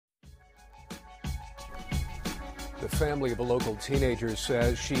The family of a local teenager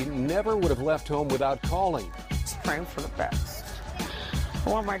says she never would have left home without calling. Just praying for the best. I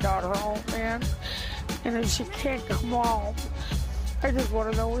want my daughter home, man. And if she can't come home, I just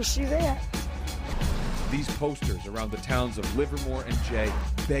want to know where she's at. These posters around the towns of Livermore and Jay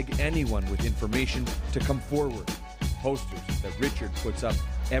beg anyone with information to come forward. Posters that Richard puts up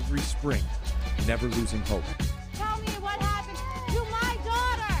every spring, never losing hope. Tell me what happened to my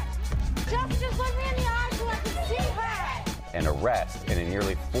daughter. Just look me in the eyes so I can see her. An arrest in a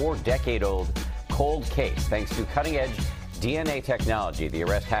nearly 4-decade-old cold case. Thanks to cutting-edge DNA technology, the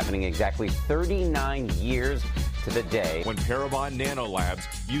arrest happening exactly 39 years to the day. When Parabon Nanolabs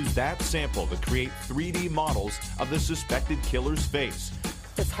used that sample to create 3D models of the suspected killer's face.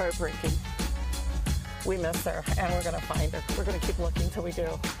 It's heartbreaking. We miss her, and we're going to find her. We're going to keep looking till we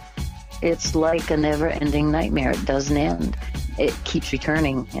do. It's like a never-ending nightmare. It doesn't end. It keeps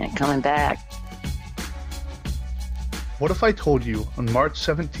returning and coming back. What if I told you on March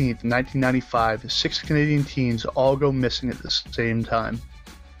 17th, 1995, 6 Canadian teens all go missing at the same time?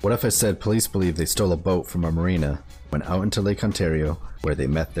 What if I said police believe they stole a boat from a marina, went out into Lake Ontario, where they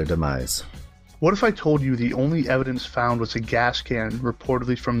met their demise? What if I told you the only evidence found was a gas can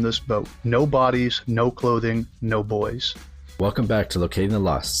reportedly from this boat? No bodies, no clothing, no boys. Welcome back to Locating the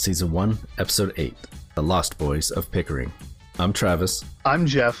Lost, Season 1, Episode 8, The Lost Boys of Pickering. I'm Travis. I'm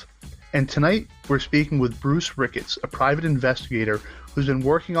Jeff. And tonight, we're speaking with Bruce Ricketts, a private investigator who's been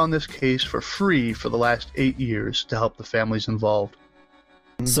working on this case for free for the last 8 years to help the families involved.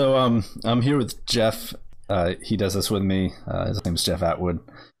 So, I'm here with Jeff. He does this with me. His name's Jeff Atwood.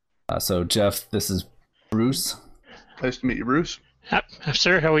 So, Jeff, this is Bruce. Nice to meet you, Bruce.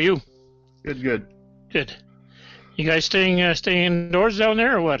 Sir, how are you? Good. Good. You guys staying indoors down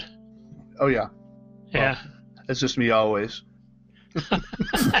there, or what? Oh, yeah. Yeah. Well, it's just me always.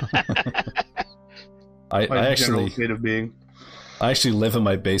 I actually state of being. I actually live in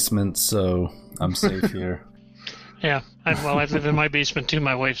my basement, so I'm safe here. Yeah, I live in my basement too,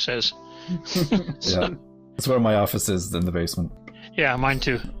 my wife says. Yeah, that's where my office is, in the basement. Yeah, mine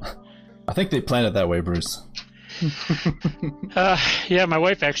too. I think they planned it that way, Bruce. Yeah, my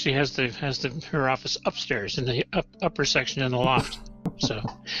wife actually has her office upstairs in the upper section in the loft, so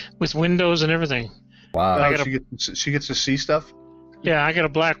with windows and everything. Wow. She gets to see stuff? Yeah, I got a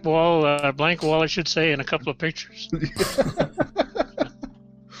blank wall, I should say, and a couple of pictures.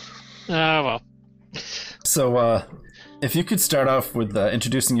 Well. So, if you could start off with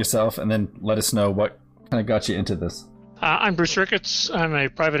introducing yourself and then let us know what kind of got you into this. I'm Bruce Ricketts. I'm a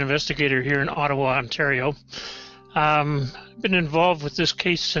private investigator here in Ottawa, Ontario. I've been involved with this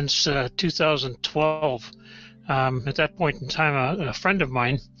case since 2012. At that point in time, a friend of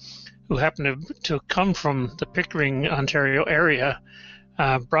mine who happened to come from the Pickering, Ontario area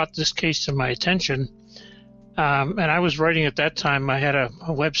brought this case to my attention. And I was writing at that time. I had a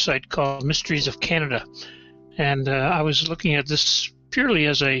website called Mysteries of Canada, and I was looking at this purely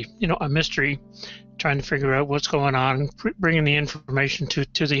as a mystery, trying to figure out what's going on, bringing the information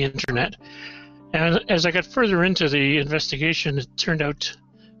to the internet. And as I got further into the investigation, it turned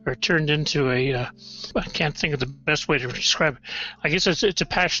into a I can't think of the best way to describe it. I guess it's a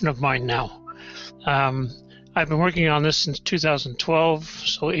passion of mine now. I've been working on this since 2012,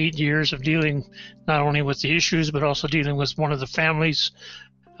 so 8 years of dealing not only with the issues, but also dealing with one of the families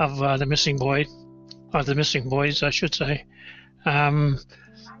of the missing boy, or the missing boys, I should say. And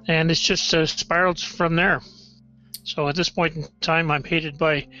it's just spiraled from there. So at this point in time, I'm hated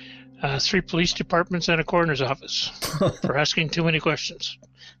by 3 police departments and a coroner's office for asking too many questions.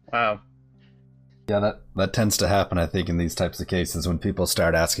 Wow. Yeah, that tends to happen, I think, in these types of cases when people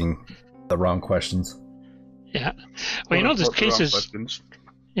start asking the wrong questions. Yeah. Well, this case is...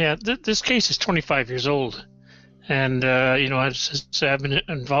 Yeah, this case is 25 years old. And, I've been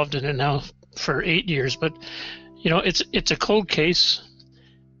involved in it now for 8 years. But, it's a cold case.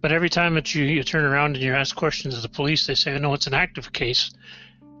 But every time that you turn around and you ask questions of the police, they say, no, it's an active case.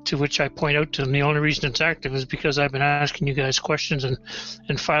 To which I point out to them, the only reason it's active is because I've been asking you guys questions and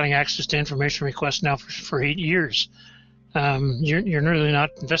filing access to information requests now for 8 years. You're really not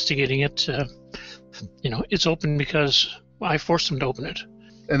investigating it. It's open because I forced them to open it.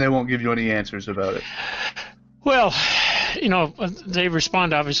 And they won't give you any answers about it. Well, they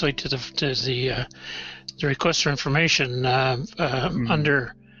respond obviously to the request for information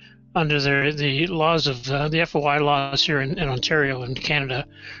under the laws of the FOI laws here in Ontario and Canada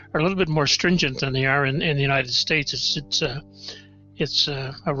are a little bit more stringent than they are in the United States. It's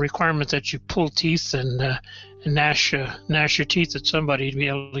a requirement that you pull teeth and gnash your teeth at somebody to be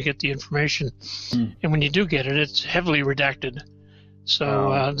able to get the information. And when you do get it, it's heavily redacted.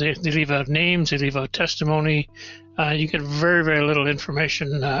 So they leave out names, they leave out testimony. You get very, very little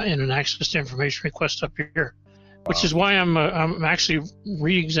information in an access to information request up here, which is why I'm actually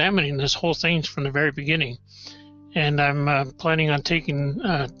re-examining this whole thing from the very beginning. And I'm planning on taking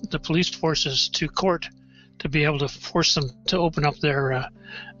the police forces to court to be able to force them to open up their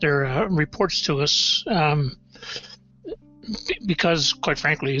reports to us, because, quite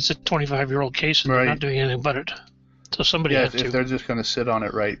frankly, it's a 25-year-old case and they're not doing anything but it. So somebody has to. If they're just going to sit on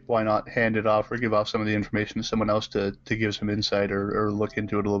it, right, why not hand it off or give off some of the information to someone else to give some insight or look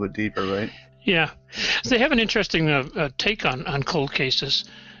into it a little bit deeper, right? Yeah. They have an interesting take on cold cases.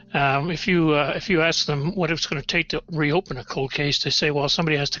 If you ask them what it's going to take to reopen a cold case, they say, well,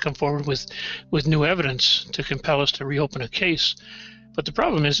 somebody has to come forward with new evidence to compel us to reopen a case. But the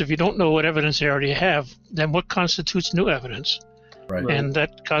problem is, if you don't know what evidence they already have, then what constitutes new evidence? Right. And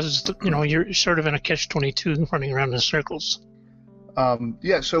that causes, you're sort of in a catch-22 running around in circles.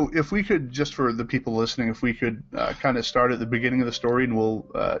 So if we could, just for the people listening, if we could kind of start at the beginning of the story, and we'll,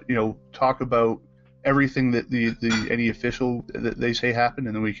 talk about everything that any official that they say happened,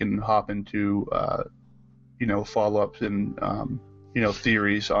 and then we can hop into, follow-ups and,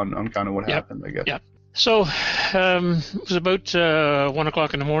 theories on kind of what happened, I guess. Yeah. So it was about 1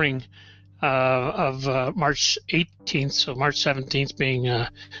 o'clock in the morning of March 18th, so March 17th being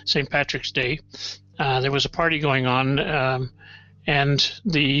St. Patrick's Day. There was a party going on, and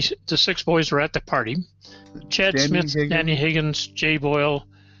the 6 boys were at the party. Chad Smith, Danny Higgins, Jay Boyle,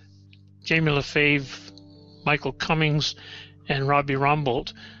 Jamie LaFave, Michael Cummings, and Robbie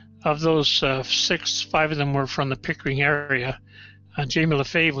Rombold. Of those 6, 5 of them were from the Pickering area. Jamie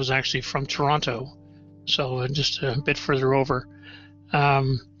LaFave was actually from Toronto, so just a bit further over.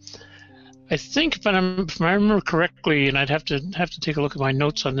 I think, if I remember correctly, and I'd have to take a look at my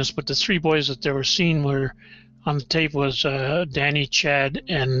notes on this, but the 3 boys that they were seen were on the tape was Danny, Chad,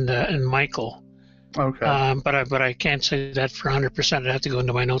 and Michael. Okay. But I can't say that for 100%. I'd have to go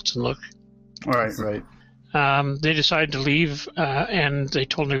into my notes and look. All right. They decided to leave, and they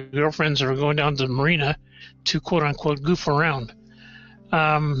told their girlfriends they were going down to the marina to quote unquote goof around.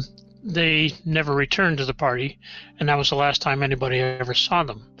 They never returned to the party, and that was the last time anybody ever saw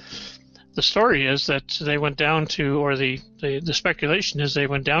them. The story is that they went down to, or the speculation is they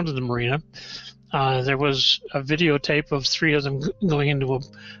went down to the marina. There was a videotape of 3 of them going into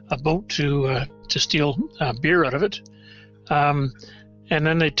a boat to steal beer out of it, and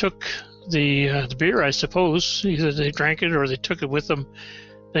then they took the beer, I suppose. Either they drank it or they took it with them.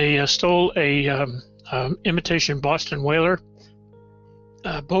 They stole a imitation Boston whaler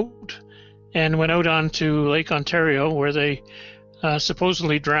boat and went out onto Lake Ontario, where they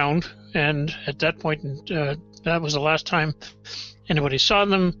supposedly drowned. And at that point, that was the last time anybody saw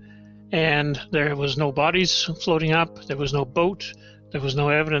them. And there was no bodies floating up. There was no boat. There was no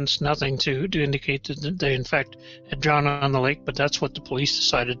evidence, nothing to indicate that they, in fact, had drowned on the lake. But that's what the police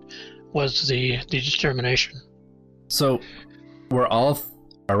decided was the determination. So, are all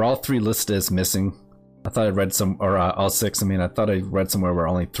 3 listed as missing? I thought I read all 6. I mean, I thought I read somewhere where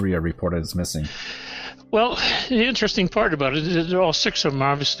only 3 are reported as missing. Well, the interesting part about it is all 6 of them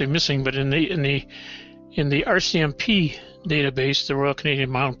are obviously missing, but in the RCMP database, the Royal Canadian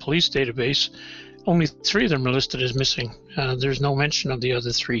Mounted Police database, only 3 of them are listed as missing. There's no mention of the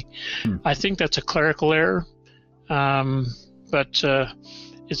other 3. I think that's a clerical error, but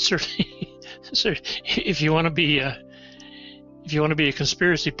it's certainly if you want to be a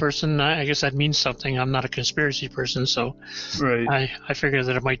conspiracy person, I guess that means something. I'm not a conspiracy person, so right. I figure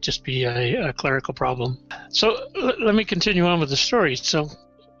that it might just be a clerical problem. So let me continue on with the story. So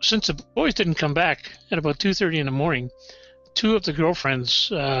since the boys didn't come back at about 2:30 in the morning, 2 of the girlfriends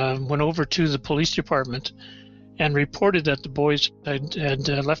went over to the police department and reported that the boys had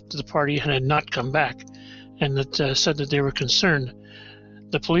left the party and had not come back, and that said that they were concerned.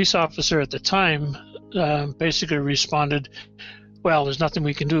 The police officer at the time basically responded, well, there's nothing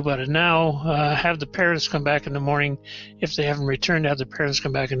we can do about it now. Have the parents come back in the morning. If they haven't returned, have the parents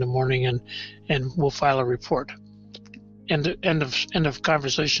come back in the morning, and we'll file a report. End of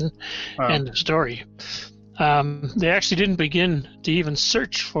conversation. Wow. End of story. They actually didn't begin to even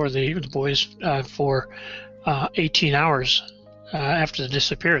search for the boys for 18 hours after the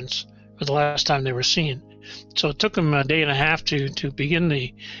disappearance, or the last time they were seen. So it took them a day and a half to begin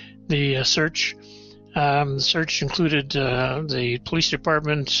the search. The search included the police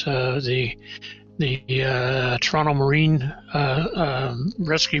department, the Toronto Marine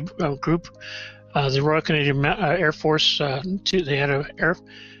Rescue Group, the Royal Canadian Air Force. They had an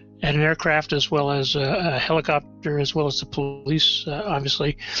and an aircraft, as well as a helicopter, as well as the police,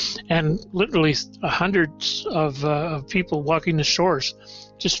 obviously, and literally hundreds of people walking the shores,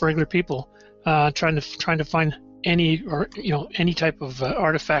 just regular people, trying to find any type of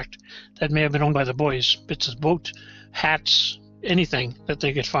artifact that may have been owned by the boys, bits of boat, hats, anything that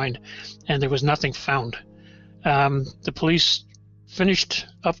they could find, and there was nothing found. The police finished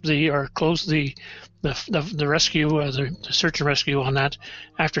up closed the rescue, the search and rescue on that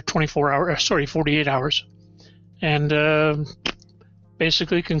after 48 hours, and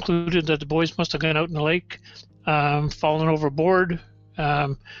basically concluded that the boys must have gone out in the lake, fallen overboard,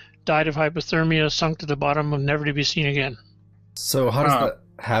 died of hypothermia, sunk to the bottom, and never to be seen again. So how does that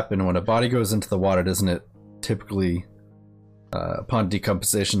happen when a body goes into the water? Doesn't it typically, upon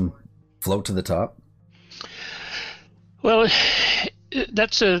decomposition, float to the top? Well,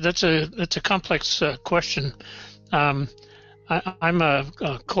 that's a complex question. I'm a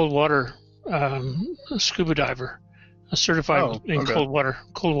cold water scuba diver, a certified in cold water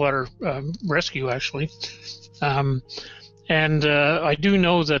rescue, actually. And I do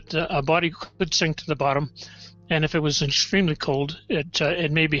know that a body could sink to the bottom, and if it was extremely cold,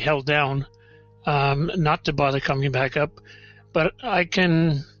 it may be held down, not to bother coming back up. But I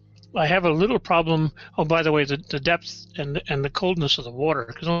have a little problem. Oh, by the way, the depth and the coldness of the water,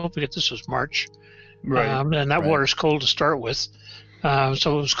 because don't forget this was March, right? And that water's cold to start with, so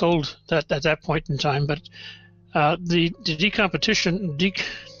it was cold at that point in time. But the decomposition, the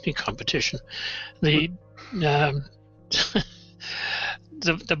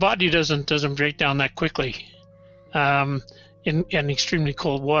body doesn't break down that quickly in extremely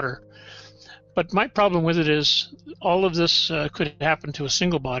cold water. But my problem with it is all of this could happen to a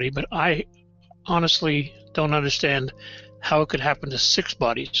single body, but I honestly don't understand how it could happen to 6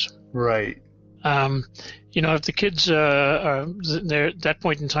 bodies. Right. If the kids they're at that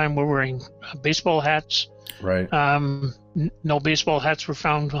point in time were wearing baseball hats. Right. No baseball hats were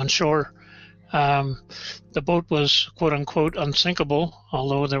found on shore. The boat was quote unquote unsinkable,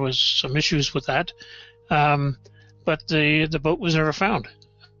 although there was some issues with that. But the boat was never found.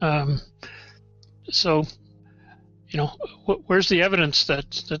 So, where's the evidence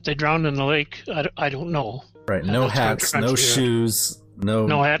that they drowned in the lake? I don't know. Right. No hats, no shoes,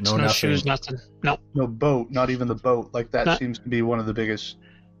 no hats, no nothing. shoes, nothing. No boat, not even the boat. Like that seems to be one of the biggest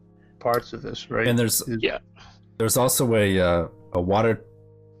parts of this, right? And there's also a water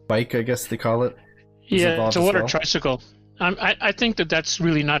bike, I guess they call it. Yeah, it's a water tricycle. I think that's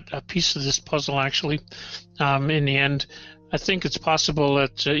really not a piece of this puzzle, actually. In the end, I think it's possible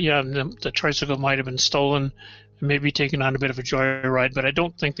that the tricycle might have been stolen, and maybe taken on a bit of a joyride. But I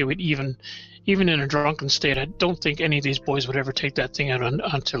don't think they would even in a drunken state. I don't think any of these boys would ever take that thing out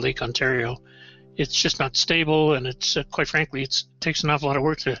onto Lake Ontario. It's just not stable, and it's quite frankly, it takes an awful lot of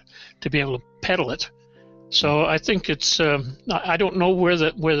work to be able to pedal it. So I think it's. I don't know where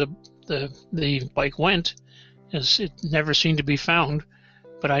the bike went, as it never seemed to be found.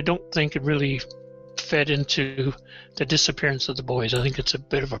 But I don't think it really fed into the disappearance of the boys. I think it's a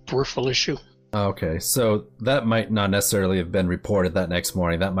bit of a peripheral issue. Okay, so that might not necessarily have been reported that next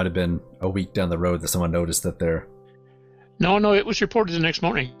morning. That might have been a week down the road that someone noticed that they're... No, it was reported the next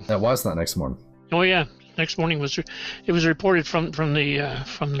morning. That was not next morning. Oh yeah, next morning was reported from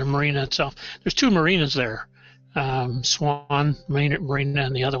the marina itself. There's 2 marinas there, Swan Marina,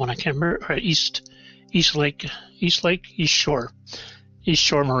 and the other one I can't remember. East Shore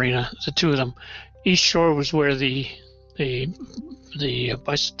Marina. The 2 of them. East Shore was where the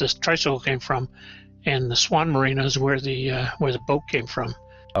tricycle came from, and the Swan Marina is where the boat came from.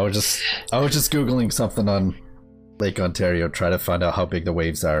 I was just googling something on Lake Ontario, trying to find out how big the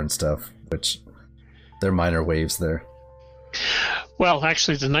waves are and stuff, which they're minor waves there. Well,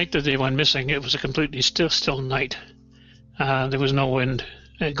 actually, the night that they went missing, it was a completely still night. There was no wind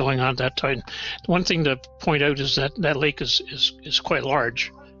going on at that time. One thing to point out is that lake is quite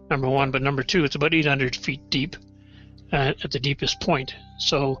large. Number one, but number 2, it's about 800 feet deep at the deepest point.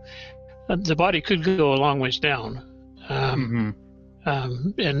 So the body could go a long ways down, and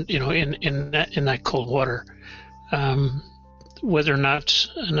in that cold water. Whether or not,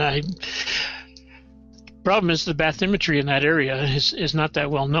 problem is the bathymetry in that area is not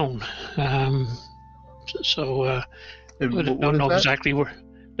that well known. So I don't know exactly where.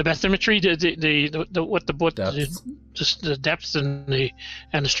 The bathymetry, the depth and the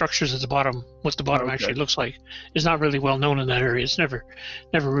structures at the bottom, what the bottom actually looks like, is not really well known in that area. It's never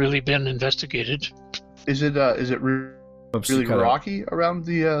really been investigated. Is it really rocky around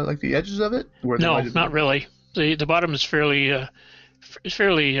the the edges of it? No, not really. The bottom is fairly there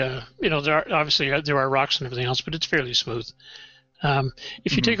are rocks and everything else, but it's fairly smooth.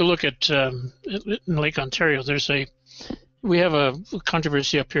 If you take a look at in Lake Ontario, we have a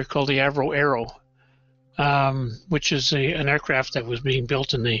controversy up here called the Avro Arrow, which is an aircraft that was being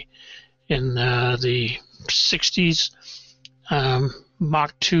built in the 60s,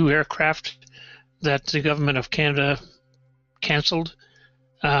 Mach 2 aircraft that the government of Canada canceled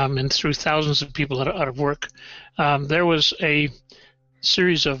and threw thousands of people out of work. There was a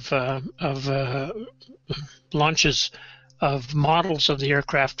series of launches of models of the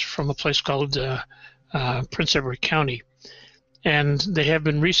aircraft from a place called Prince Edward County. And they have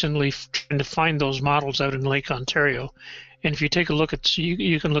been recently trying to find those models out in Lake Ontario. And if you take a look at,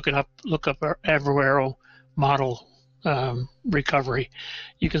 you can look up our Avro Arrow model recovery.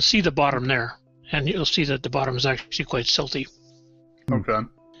 You can see the bottom there, and you'll see that the bottom is actually quite silty. Okay.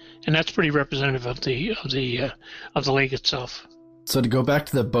 And that's pretty representative of the lake itself. So to go back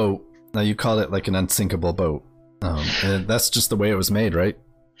to the boat, now you called it like an unsinkable boat. And that's just the way it was made, right?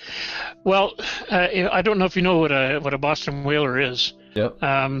 Well, I don't know if you know what a Boston whaler is. Yep.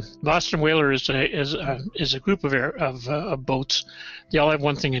 Boston whaler is a group of boats. They all have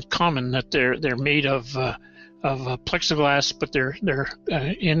one thing in common, that they're made of plexiglass, but their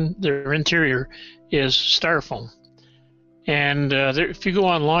interior is styrofoam. And if you go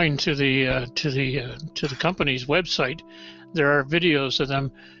online to the company's website, there are videos of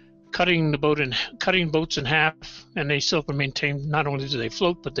them cutting boats in half, and they still can maintain. Not only do they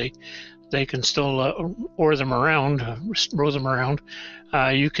float, but they can still row them around.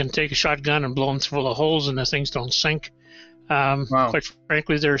 You can take a shotgun and blow them full of holes, and the things don't sink. Wow. Quite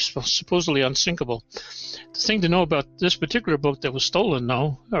frankly, they're supposedly unsinkable. The thing to know about this particular boat that was stolen,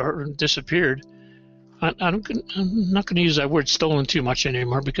 though, or disappeared, I'm not going to use that word stolen too much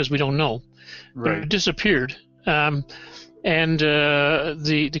anymore because we don't know. Right. But it disappeared. And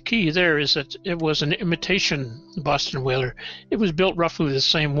the key there is that it was an imitation Boston whaler. It was built roughly the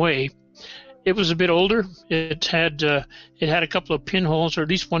same way. It was a bit older. It had a couple of pinholes, or at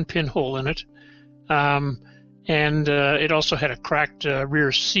least one pinhole in it. And it also had a cracked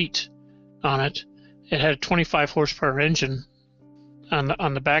rear seat on it. It had a 25 horsepower engine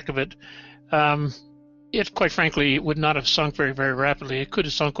on the back of it. It, quite frankly, would not have sunk very, very rapidly. It could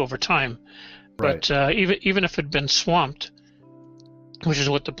have sunk over time. Right. But even if it had been swamped, which is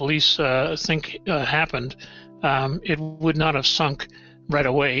what the police think happened, it would not have sunk right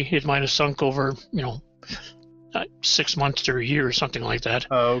away. It might have sunk over, 6 months to a year or something like that.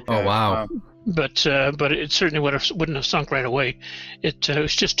 Oh, okay. Oh, wow. But it certainly wouldn't have sunk right away. It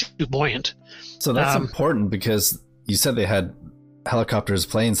was just too buoyant. So that's important, because you said they had helicopters,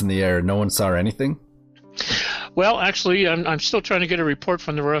 planes in the air. No one saw anything? Well, actually, I'm still trying to get a report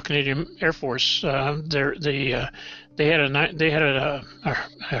from the Royal Canadian Air Force. They had a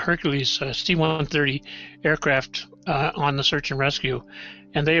Hercules C-130 aircraft on the search and rescue,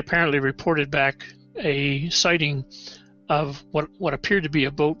 and they apparently reported back a sighting of what appeared to be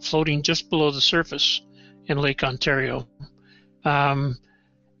a boat floating just below the surface in Lake Ontario.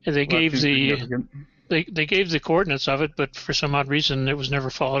 They gave the coordinates of it, but for some odd reason, it was never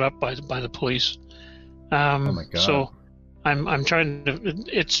followed up by the police. Oh my God. So I'm trying to.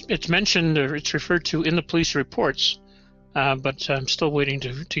 It's mentioned, or it's referred to in the police reports, but I'm still waiting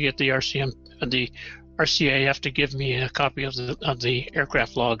to get the RCAF to give me a copy of the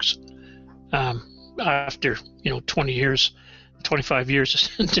aircraft logs. After 20 years, 25 years,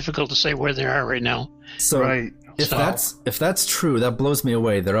 it's difficult to say where they are right now. So right. If that's true, that blows me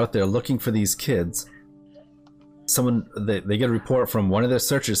away. They're out there looking for these kids. They get a report from one of their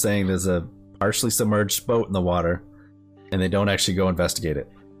searchers saying there's a partially submerged boat in the water, and they don't actually go investigate it.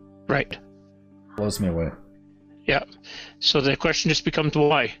 Right. Blows me away. Yeah. So the question just becomes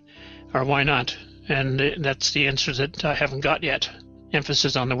why, or why not, and that's the answer that I haven't got yet.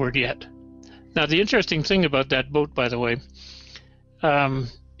 Emphasis on the word yet. Now, the interesting thing about that boat, by the way,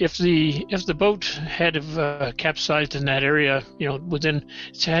 if the boat had capsized in that area,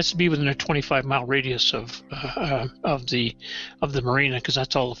 it has to be within a 25-mile radius of the marina, because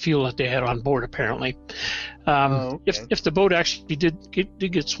that's all the fuel that they had on board, apparently. Okay. If the boat actually did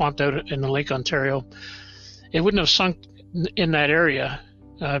get swamped out in the Lake Ontario, it wouldn't have sunk in that area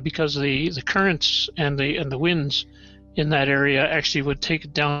because the currents and the winds in that area actually would take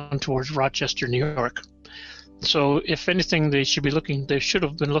it down towards Rochester, New York. So if anything, they should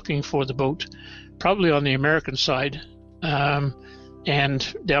have been looking for the boat probably on the American side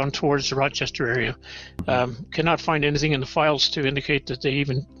and down towards the Rochester area. Cannot find anything in the files to indicate that they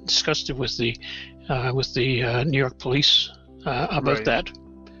even discussed it with the New York police about right. that.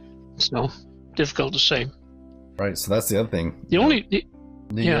 So difficult to say. Right, so that's the other thing. New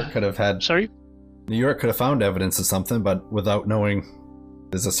York could have had... Sorry? New York could have found evidence of something, but without knowing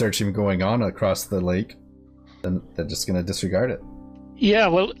there's a search even going on across the lake, then they're just going to disregard it. Yeah,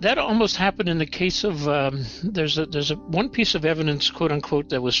 well, that almost happened in the case of there's a one piece of evidence, quote unquote,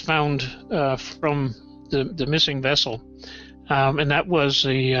 that was found from the missing vessel, and that was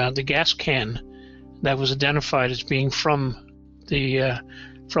the gas can that was identified as being from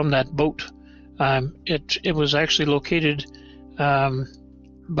that boat. It was actually located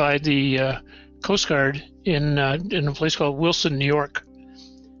by the Coast Guard in a place called Wilson, New York.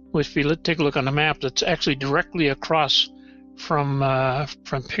 Which, if you take a look on the map, that's actually directly across from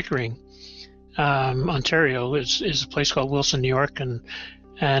Pickering, Ontario, is a place called Wilson, New York,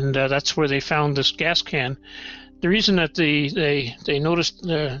 and that's where they found this gas can. The reason that they noticed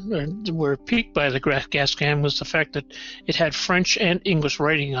were piqued by the gas can was the fact that it had French and English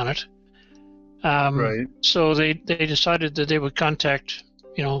writing on it. Right. So they decided that they would contact,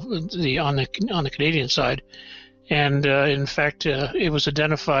 on the Canadian side, and in fact, it was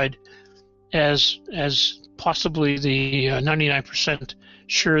identified as possibly the 99%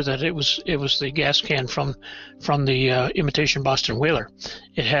 sure that it was the gas can from the imitation Boston whaler.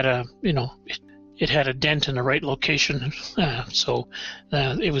 It had a dent in the right location, so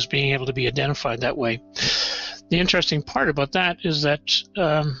it was being able to be identified that way. The interesting part about that is that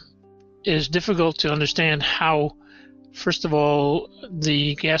it is difficult to understand how, first of all,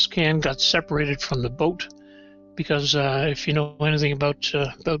 the gas can got separated from the boat. Because if you know anything about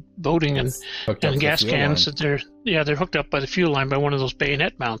boating and gas cans, that they're hooked up by the fuel line by one of those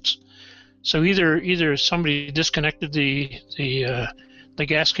bayonet mounts. So either somebody disconnected the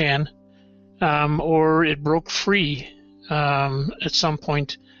gas can, or it broke free at some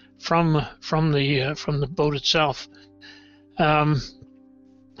point from the boat itself.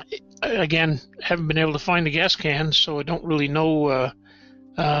 Again, haven't been able to find the gas can, so I don't really know.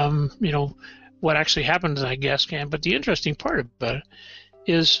 What actually happened to that gas can. But the interesting part about it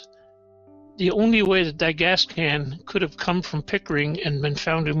is the only way that gas can could have come from Pickering and been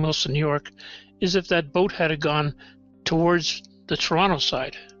found in Wilson, New York, is if that boat had gone towards the Toronto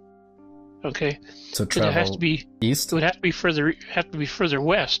side. Okay, so travel has to be east. It would have to be further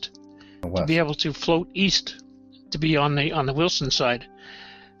west to be able to float east to be on the Wilson side.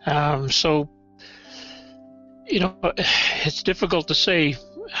 So it's difficult to say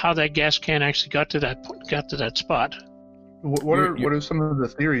how that gas can actually got to that spot. What are some of the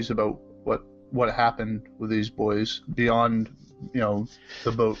theories about what happened with these boys beyond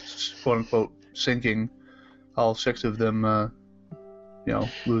the boats, quote unquote, sinking, all 6 of them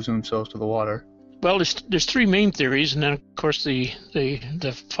losing themselves to the water? Well, there's 3 main theories, and then of course the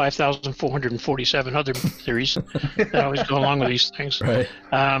 5,447 other theories that always go along with these things. Right.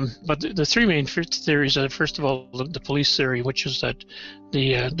 But the 3 main theories are, first of all, the police theory, which is that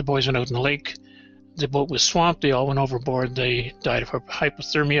the boys went out in the lake, the boat was swamped, they all went overboard, they died of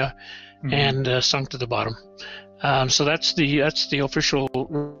hypothermia, and sunk to the bottom. So that's the official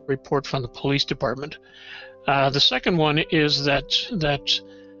report from the police department. The second one is that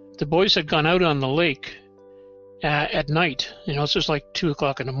the boys had gone out on the lake at night. It's just like 2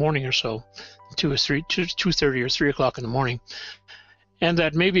 o'clock in the morning or so, 2:30 or 3 o'clock in the morning, and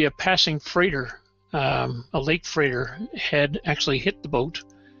that maybe a passing freighter, a lake freighter, had actually hit the boat,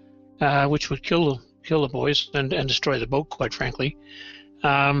 which would kill the boys and destroy the boat, quite frankly.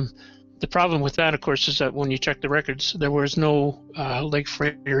 The problem with that, of course, is that when you check the records, there was no lake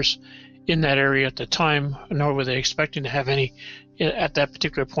freighters in that area at the time, nor were they expecting to have any at that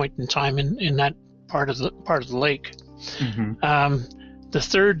particular point in time in that part of the lake. The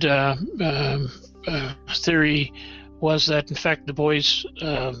third theory was that, in fact, the boys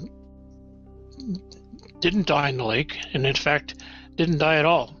didn't die in the lake, and in fact didn't die at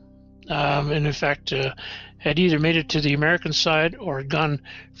all, and in fact had either made it to the American side or had gone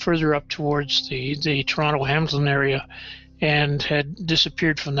further up towards the Toronto Hamilton area and had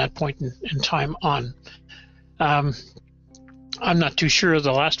disappeared from that point in time on. I'm not too sure of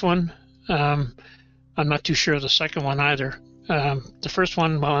the last one. I'm not too sure of the second one either. The first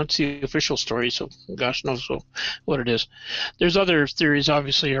one, well, that's the official story, so gosh knows what it is. There's other theories,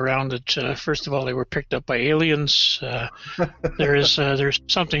 obviously, around it. First of all, they were picked up by aliens. There's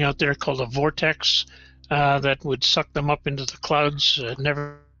something out there called a vortex that would suck them up into the clouds,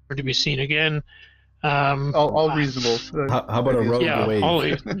 never to be seen again. All reasonable. How about a rogue wave?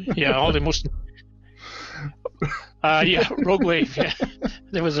 All the most. Rogue wave. Yeah.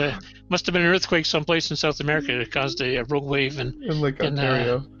 There must have been an earthquake someplace in South America that caused a rogue wave in Lake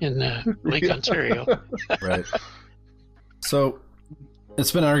Ontario. Ontario. Right. So,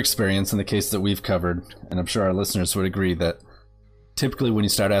 it's been our experience in the case that we've covered, and I'm sure our listeners would agree that typically when you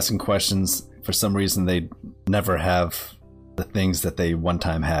start asking questions, for some reason they never have the things that they one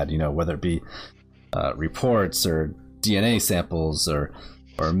time had, whether it be reports or DNA samples or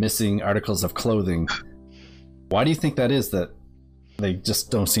missing articles of clothing. Why do you think that is, that they just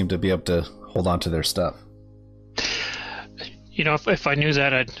don't seem to be able to hold on to their stuff? If I knew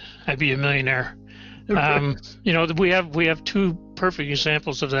that, I'd be a millionaire. We have two perfect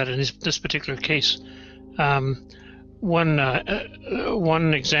examples of that in this particular case. One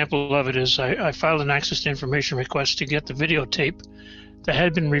example of it is I filed an access to information request to get the videotape that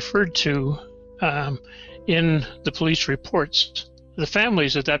had been referred to in the police reports. The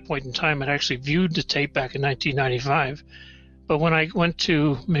families at that point in time had actually viewed the tape back in 1995, but when I went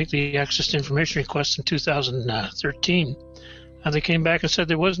to make the access to information request in 2013, they came back and said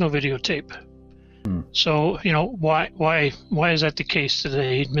there was no videotape. So, why is that the case? Did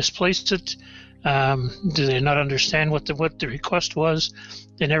they misplace it? Do they not understand what the request was?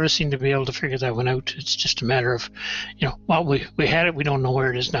 They never seem to be able to figure that one out. It's just a matter of, we had it, we don't know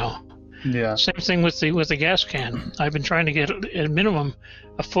where it is now. Yeah. Same thing with the gas can. I've been trying to get at a minimum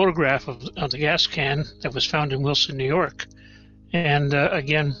a photograph of the gas can that was found in Wilson, New York, and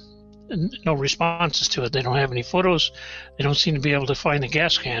again, no responses to it. They don't have any photos. They don't seem to be able to find the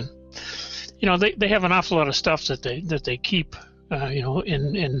gas can. They have an awful lot of stuff that they keep,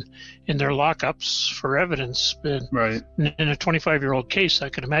 in their lockups for evidence. But right. In a 25-year-old case, I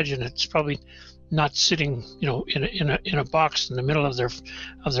could imagine it's probably not sitting, in a box in the middle of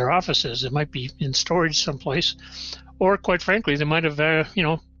their offices. It might be in storage someplace, or quite frankly, they might have,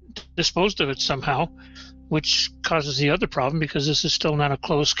 disposed of it somehow, which causes the other problem because this is still not a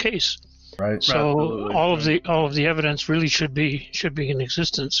closed case. Right. So all of the evidence really should be in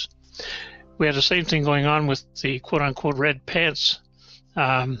existence. We had the same thing going on with the quote-unquote red pants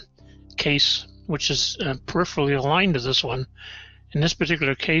case, which is peripherally aligned to this one. In this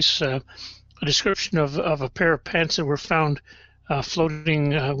particular case, a description of a pair of pants that were found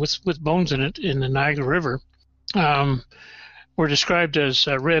floating with bones in it in the Niagara River were described as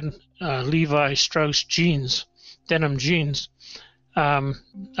red Levi Strauss jeans, denim jeans.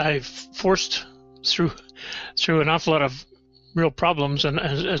 I've forced through an awful lot of real problems, and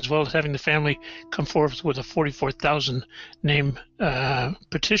as well as having the family come forth with a 44,000 name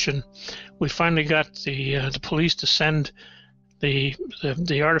petition, we finally got the police to send the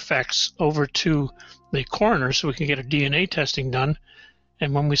artifacts over to the coroner so we can get a DNA testing done.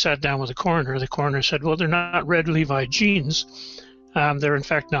 And when we sat down with the coroner said, well, they're not red Levi jeans. They're in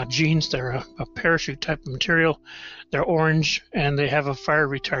fact not jeans. They're a parachute type of material. They're orange and they have a fire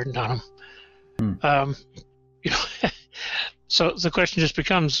retardant on them. So the question just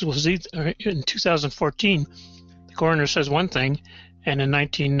becomes, in 2014, the coroner says one thing, and in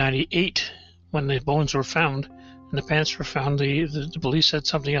 1998, when the bones were found and the pants were found, the police said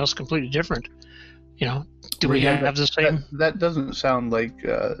something else completely different. Do we have the same? That doesn't sound like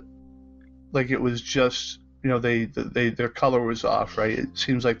it was just, their color was off, right? It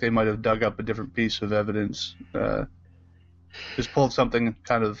seems like they might have dug up a different piece of evidence, just pulled something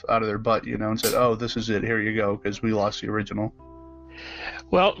kind of out of their butt, and said, oh, this is it, here you go, because we lost the original.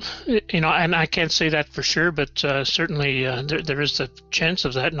 Well, and I can't say that for sure, but certainly there is a chance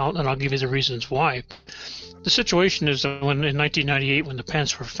of that, and I'll give you the reasons why. The situation is that in 1998, when the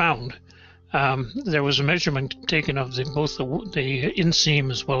pants were found, there was a measurement taken of both the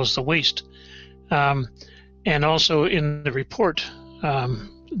inseam as well as the waist, and also in the report,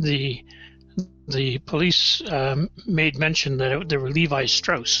 the police made mention that they were Levi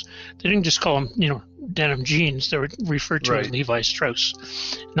Strauss. They didn't just call them, denim jeans. They were referred to as Levi Strauss.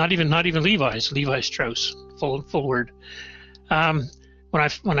 Not even Levi's, Levi Strauss, full word.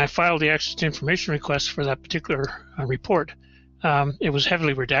 When I filed the access to information request for that particular report, it was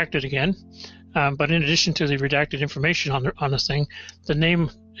heavily redacted again. But in addition to the redacted information on the thing, the name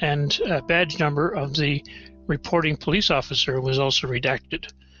and badge number of the reporting police officer was also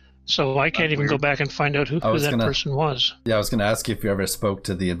redacted. So I can't even go back and find out who that person was. Yeah, I was going to ask you if you ever spoke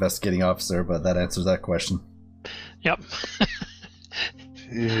to the investigating officer, but that answers that question. Yep.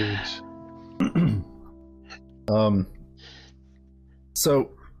 Jeez.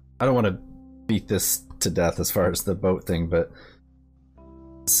 So I don't want to beat this to death as far as the boat thing, but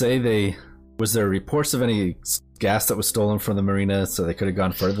was there reports of any gas that was stolen from the marina, so they could have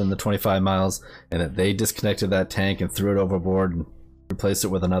gone further than the 25 miles, and that they disconnected that tank and threw it overboard and replaced it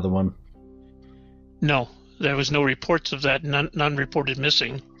with another one? No, there was no reports of that. None reported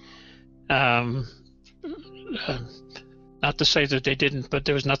missing. Not to say that they didn't, but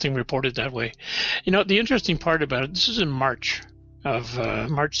there was nothing reported that way. The interesting part about it, this is in March.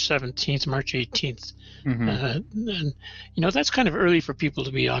 March 17th, March 18th. Mm-hmm. And that's kind of early for people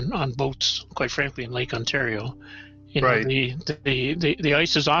to be on boats, quite frankly, in Lake Ontario. Right. The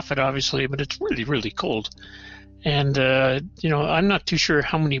ice is off it, obviously, but it's really, really cold. And I'm not too sure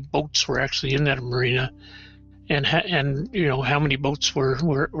how many boats were actually in that marina, and how many boats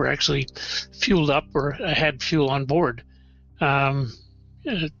were actually fueled up or had fuel on board. That's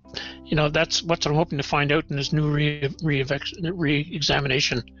what I'm hoping to find out in this new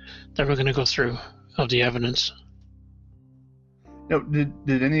re-examination that we're going to go through of the evidence. Now,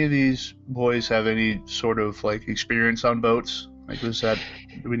 did any of these boys have any sort of experience on boats? Do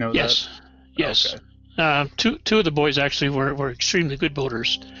we know yes. that? Yes. Okay. Two of the boys actually were extremely good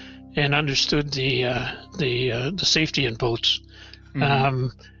boaters and understood the safety in boats. Mm-hmm.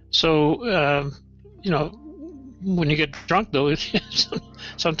 When you get drunk, though,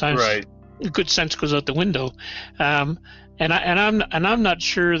 sometimes right. good sense goes out the window. And I'm not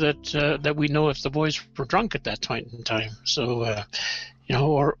sure that we know if the boys were drunk at that point in time. So,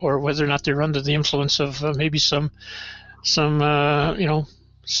 or whether or not they're under the influence of maybe some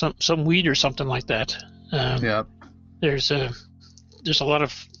weed or something like that. Yeah. There's a lot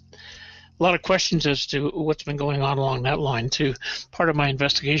of questions as to what's been going on along that line too. Part of my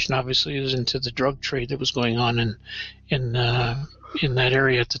investigation, obviously, is into the drug trade that was going on in that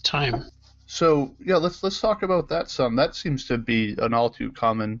area at the time. So yeah, let's talk about that some. That seems to be an all too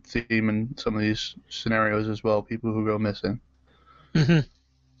common theme in some of these scenarios as well. People who go missing. Mm-hmm.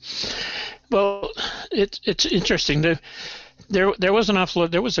 Well, it's interesting. There was an awful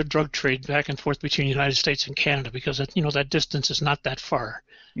lot. There was a drug trade back and forth between the United States and Canada because that distance is not that far.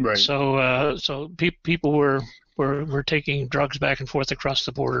 Right. So people were taking drugs back and forth across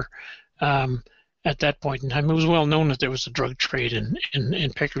the border. At that point in time, it was well known that there was a drug trade in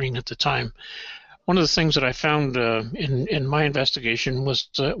Pickering at the time. One of the things that I found in my investigation was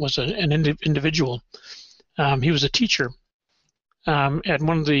an individual. He was a teacher at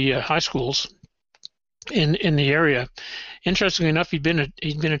one of the high schools in the area. Interestingly enough, he'd been a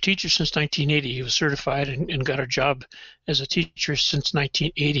teacher since 1980. He was certified and got a job as a teacher since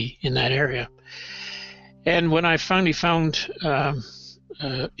 1980 in that area. And when I finally found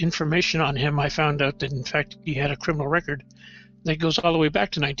information on him, I found out that in fact he had a criminal record that goes all the way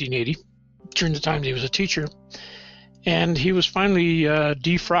back to 1980, during the time that he was a teacher. And he was finally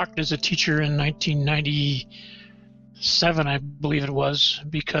defrocked as a teacher in 1997, I believe it was,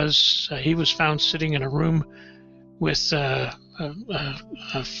 because he was found sitting in a room with a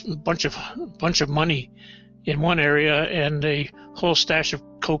bunch of money in one area and a whole stash of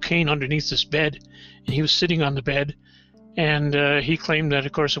cocaine underneath his bed, and he was sitting on the bed, and he claimed that,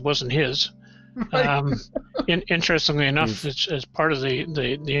 of course, it wasn't his. Right. Interestingly enough, it's, as part of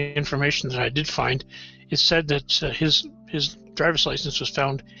the information that I did find, it said that his driver's license was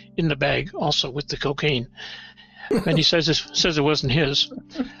found in the bag also with the cocaine, and he says it wasn't his.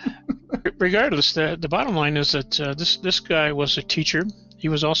 Regardless, the bottom line is that this guy was a teacher. He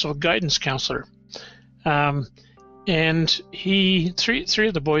was also a guidance counselor, and three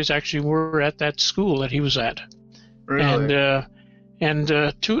of the boys actually were at that school that he was at. Really? And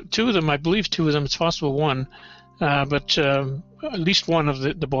two of them, I believe two of them, it's possible one, but at least one of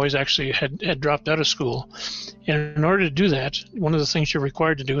the boys actually had dropped out of school. And in order to do that, one of the things you're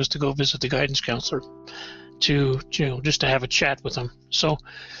required to do is to go visit the guidance counselor just to have a chat with them. So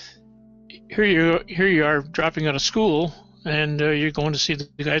here you are dropping out of school, and you're going to see the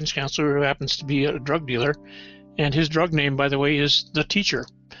guidance counselor, who happens to be a drug dealer, and his drug name, by the way, is the teacher.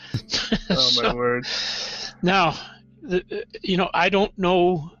 Oh, my word. Now, I don't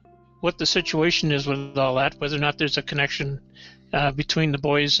know what the situation is with all that, whether or not there's a connection between the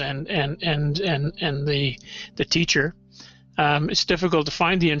boys and the teacher. It's difficult to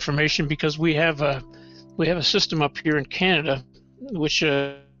find the information because we have a system up here in Canada, which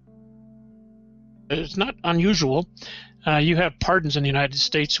is not unusual. You have pardons in the United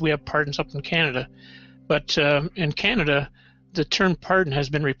States. We have pardons up in Canada. But in Canada, the term pardon has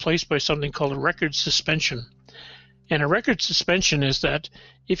been replaced by something called a record suspension. And a record suspension is that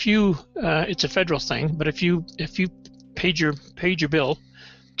if you, it's a federal thing, but if you paid your bill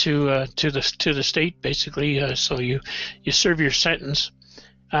to the state, basically, so you serve your sentence,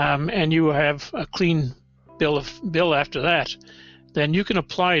 and you have a clean bill after that, then you can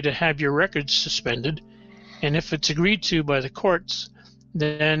apply to have your records suspended. And if it's agreed to by the courts,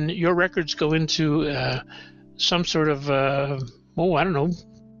 then your records go into some sort of,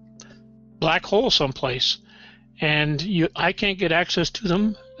 black hole someplace. And I can't get access to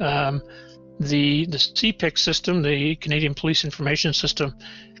them. The CPIC system, the Canadian Police Information System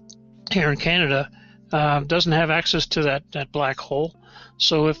here in Canada, doesn't have access to that black hole.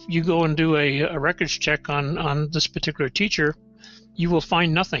 So if you go and do a records check on this particular teacher, you will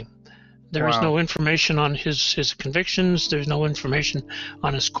find nothing. There is no information on his convictions. There's no information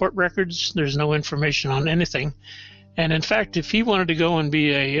on his court records. There's no information on anything. And in fact, if he wanted to go and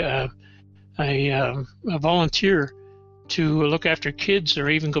be a volunteer to look after kids or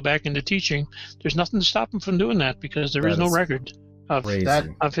even go back into teaching, there's nothing to stop him from doing that because there is no record of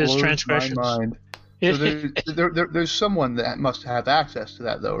his transgressions. My mind. So there's someone that must have access to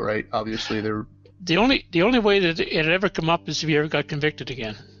that, though, right? Obviously, the only way that it ever come up is if he ever got convicted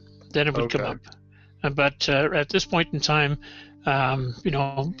again. Then it would come up. But at this point in time,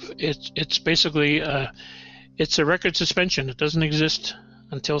 it's basically it's a record suspension. It doesn't exist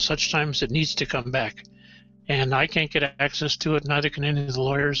until such time as it needs to come back. And I can't get access to it, neither can any of the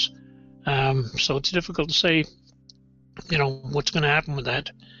lawyers. So it's difficult to say, what's going to happen with that.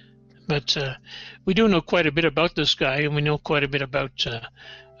 But we do know quite a bit about this guy, and we know quite a bit about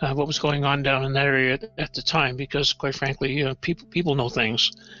what was going on down in that area at the time, because, quite frankly, people know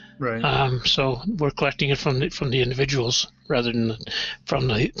things. Right. So we're collecting it from the individuals rather than from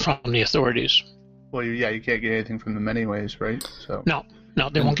the authorities. Well, you can't get anything from them anyways, right? So no,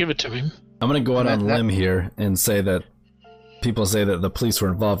 they won't give it to me. I'm going to go out on a limb here and say that people say that the police were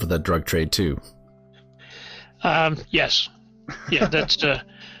involved with that drug trade too. Yes, yeah, that's a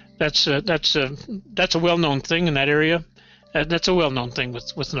well-known thing in that area. That's a well-known thing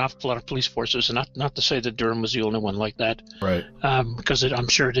with an awful lot of police forces, and not to say that Durham was the only one like that, right? Because I'm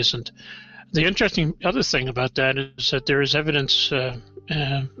sure it isn't. The interesting other thing about that is that there is evidence that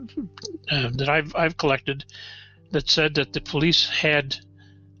I've collected that said that the police had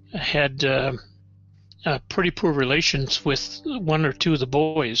pretty poor relations with one or two of the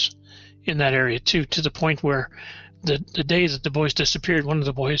boys in that area too, to the point where the day that the boys disappeared, one of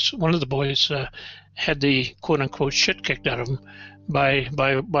the boys had the quote unquote shit kicked out of him by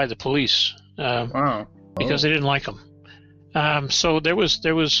the police because they didn't like him. So there was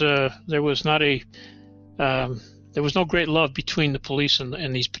no great love between the police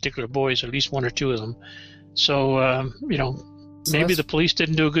and these particular boys, at least one or two of them. So maybe the police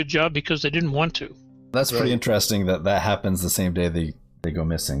didn't do a good job because they didn't want to. That's pretty interesting that happens the same day they go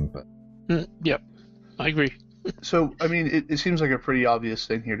missing. But yep, I agree. So, I mean, it seems like a pretty obvious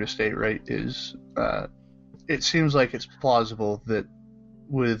thing here to state, right, is it seems like it's plausible that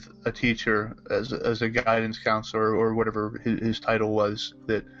with a teacher as a guidance counselor or whatever his title was,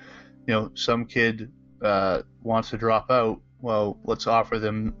 that, some kid wants to drop out, well, let's offer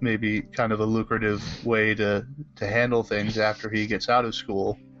them maybe kind of a lucrative way to handle things after he gets out of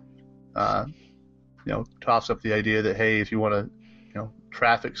school. Toss up the idea that, hey, if you want to,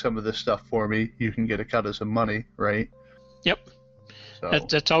 traffic some of this stuff for me, you can get a cut of some money, right? Yep. So,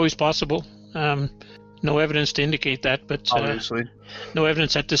 that's always possible. No evidence to indicate that, but obviously no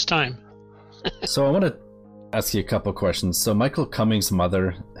evidence at this time. So I want to ask you a couple questions. So Michael Cummings'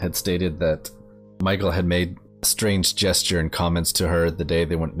 mother had stated that Michael had made a strange gesture and comments to her the day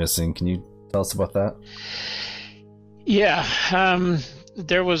they went missing. Can you tell us about that? Yeah.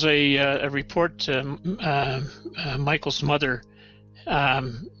 There was a report. Michael's mother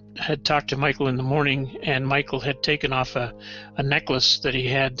had talked to Michael in the morning, and Michael had taken off a necklace that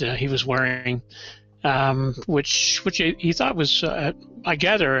he was wearing, which he thought was, I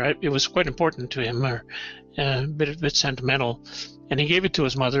gather, it was quite important to him, or a bit sentimental, and he gave it to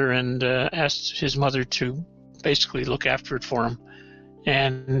his mother and asked his mother to basically look after it for him,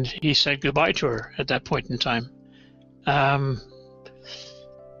 and he said goodbye to her at that point in time.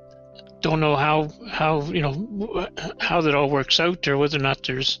 Don't know how that all works out, or whether or not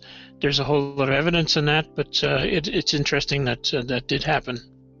there's a whole lot of evidence in that, but it's interesting that that did happen.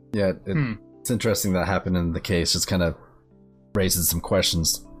 Yeah, it's interesting that happened in the case. Just kind of raises some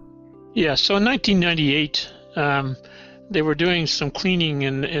questions. Yeah, so in 1998, they were doing some cleaning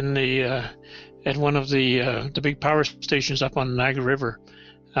in the at one of the big power stations up on the Niagara River.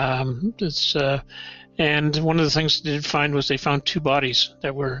 And one of the things they did find was they found two bodies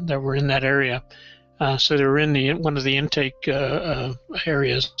that were in that area. So they were in one of the intake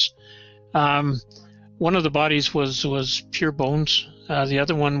areas. One of the bodies was pure bones. The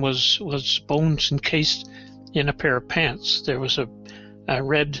other one was bones encased in a pair of pants. There was a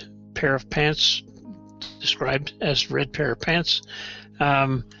red pair of pants, described as red pair of pants,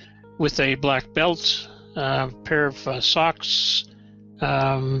 with a black belt, a pair of socks,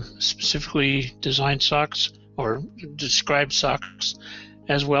 specifically designed socks or described socks,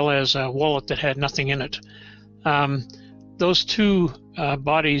 as well as a wallet that had nothing in it. Those two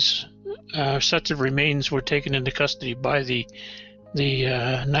bodies, sets of remains, were taken into custody by the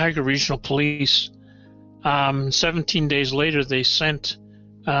Niagara Regional Police 17 days later, they sent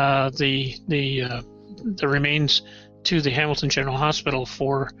the remains to the Hamilton General Hospital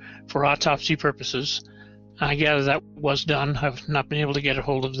for autopsy purposes. I gather that was done. I've not been able to get a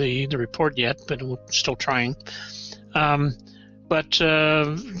hold of the report yet, but we're still trying. But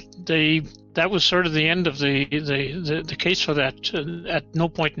that was sort of the end of the case for that. At no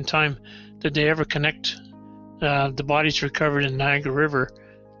point in time did they ever connect the bodies recovered in Niagara River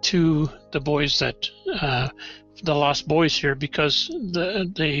to the boys the lost boys here, because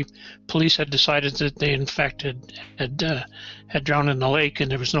the police had decided that they in fact had drowned in the lake,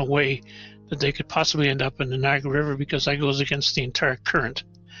 and there was no way that they could possibly end up in the Niagara River because that goes against the entire current.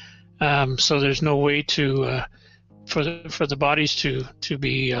 So there's no way to for the bodies to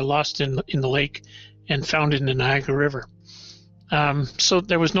be lost in the lake and found in the Niagara River. So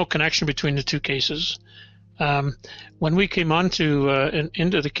there was no connection between the two cases. When we came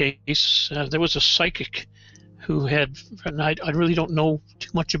into the case, there was a psychic who had, and I really don't know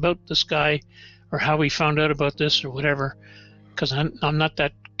too much about this guy or how he found out about this or whatever, because I'm not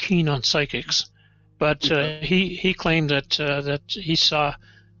that keen on psychics. But he claimed that he saw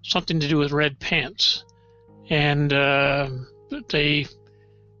something to do with red pants, and they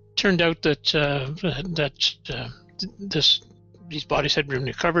turned out that these bodies had been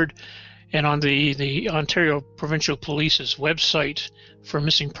recovered. And on the Ontario Provincial Police's website for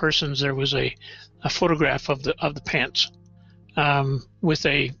missing persons, there was a photograph of the pants, with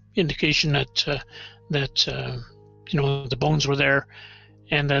a indication that the bones were there,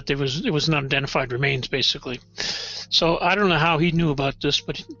 and that it was an unidentified remains, basically. So I don't know how he knew about this,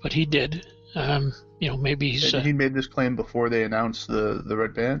 but he did. Maybe he made this claim before they announced the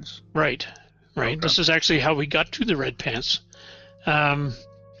red pants. Right. Okay. This is actually how we got to the red pants.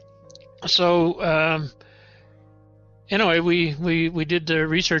 Anyway, we did the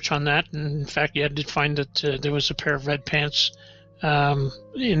research on that, and in fact, did find that there was a pair of red pants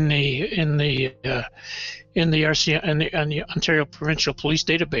in the RC and the Ontario Provincial Police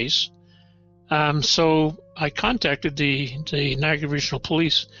database. So I contacted the Niagara Regional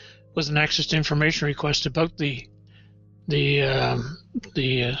Police with an access to information request about the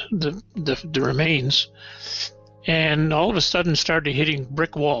remains, and all of a sudden started hitting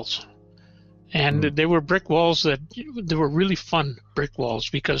brick walls. And they were brick walls they were really fun brick walls,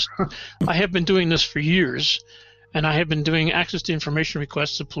 because I have been doing this for years, and I have been doing access to information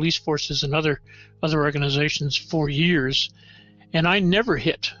requests to police forces and other organizations for years, and I never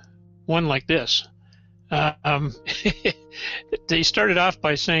hit one like this. They started off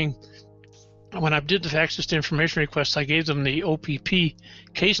by saying, when I did the access to information request, I gave them the OPP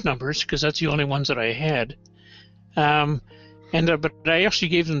case numbers, because that's the only ones that I had. But I actually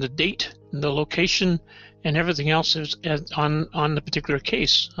gave them the date, and the location, and everything else on the particular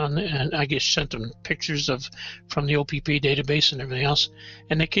case. And I just sent them pictures from the OPP database and everything else.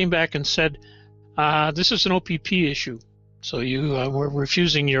 And they came back and said, "This is an OPP issue, so you were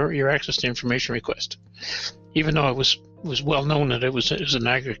refusing your access to information request," even though it was well known that it was a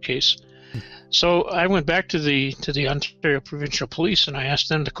Niagara case. So I went back to the Ontario Provincial Police, and I asked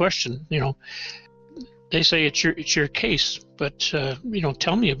them the question. They say it's your case, but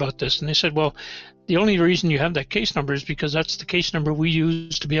tell me about this. And they said, well, the only reason you have that case number is because that's the case number we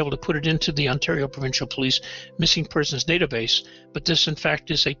use to be able to put it into the Ontario Provincial Police missing persons database. But this, in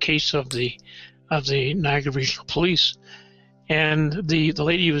fact, is a case of the Niagara Regional Police. And the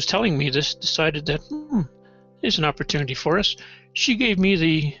lady who was telling me this decided that there's an opportunity for us. She gave me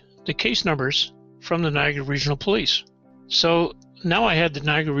the case numbers from the Niagara Regional Police. So now I had the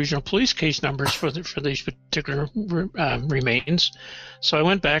Niagara Regional Police case numbers for these particular remains. So I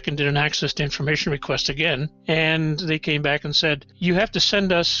went back and did an access to information request again, and they came back and said, you have to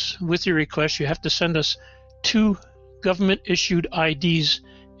send us, with your request, you have to send us 2 government-issued IDs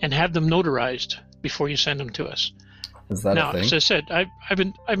and have them notarized before you send them to us. Is that a thing? As I said,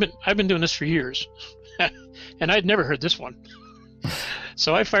 I've been doing this for years, and I'd never heard this one.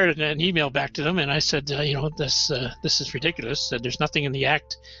 So I fired an email back to them, and I said, this is ridiculous. That there's nothing in the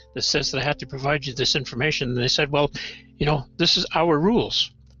Act that says that I have to provide you this information. And they said, well, this is our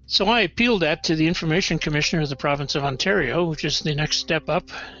rules. So I appealed that to the Information Commissioner of the Province of Ontario, which is the next step up,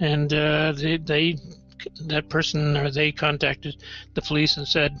 and they contacted the police and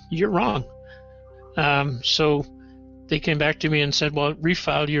said, you're wrong. So they came back to me and said, well,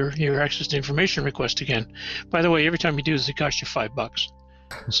 refile your access to information request again. By the way, every time you do this, it costs you $5.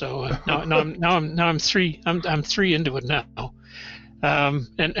 So I'm three into it now.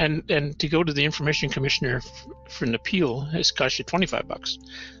 And to go to the Information Commissioner for an appeal, it's cost you $25.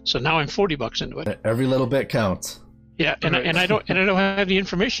 So now I'm $40 into it. Every little bit counts. Yeah, and I don't have the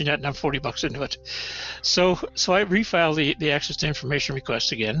information yet, and I'm $40 into it. So I refile the access to information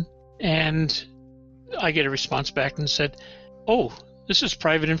request again, and I get a response back and said, "Oh, this is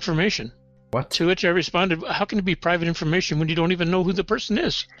private information." What? To which I responded, "How can it be private information when you don't even know who the person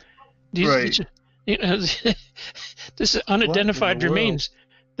is?" Right. This is unidentified remains.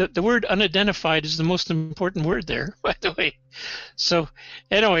 The word unidentified is the most important word there, by the way. So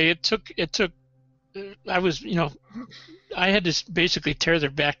anyway, it took. I had to basically tear their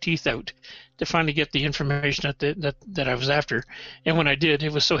back teeth out to finally get the information that I was after. And when I did,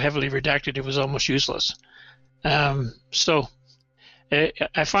 it was so heavily redacted, it was almost useless. So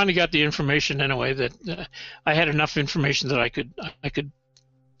I finally got the information in a way that I had enough information that I could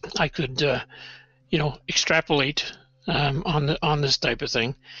extrapolate on this type of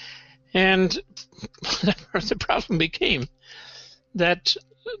thing. And the problem became that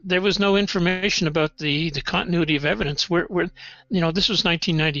there was no information about the continuity of evidence. Where this was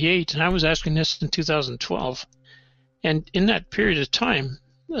 1998, and I was asking this in 2012, and in that period of time,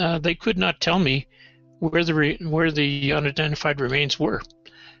 they could not tell me where the unidentified remains were.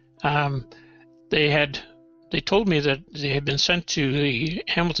 They told me that they had been sent to the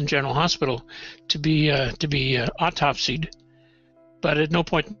Hamilton General Hospital to be autopsied, but at no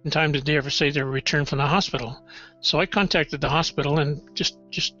point in time did they ever say they were returned from the hospital. So I contacted the hospital, and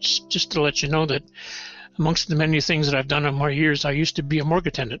just to let you know that amongst the many things that I've done in my years, I used to be a morgue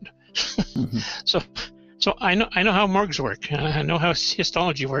attendant. Mm-hmm. So I know how morgues work. I know how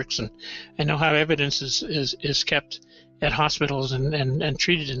histology works, and I know how evidence is kept at hospitals and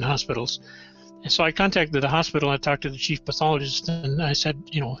treated in hospitals. And so I contacted the hospital. I talked to the chief pathologist, and I said,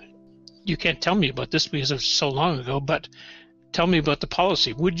 you can't tell me about this because it was so long ago, but tell me about the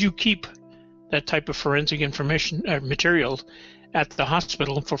policy. Would you keep that type of forensic information material at the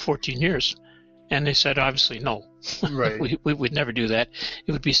hospital for 14 years? And they said, obviously, no. Right. we would never do that.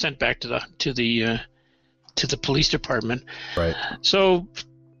 It would be sent back to the police department. Right. So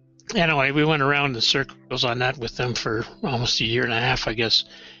anyway, we went around in circles on that with them for almost a year and a half, I guess.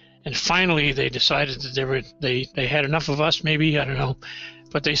 And finally, they decided that they had enough of us, maybe, I don't know.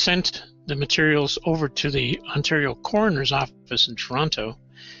 But they sent the materials over to the Ontario Coroner's Office in Toronto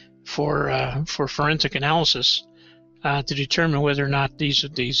for forensic analysis to determine whether or not these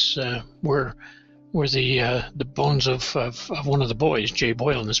were the bones of one of the boys, Jay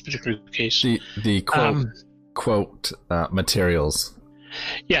Boyle, in this particular case. The quote materials.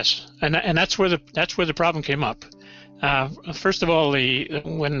 Yes, and that's where the problem came up. First of all,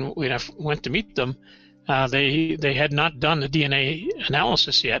 when we went to meet them, they had not done the DNA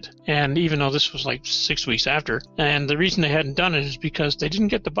analysis yet, and even though this was like 6 weeks after, and the reason they hadn't done it is because they didn't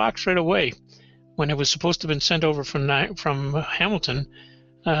get the box right away. When it was supposed to have been sent over from Hamilton,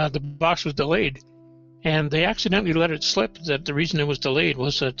 the box was delayed, and they accidentally let it slip that the reason it was delayed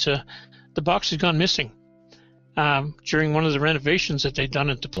was that the box had gone missing during one of the renovations that they'd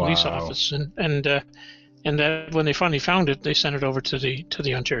done at the police office, and that when they finally found it, they sent it over to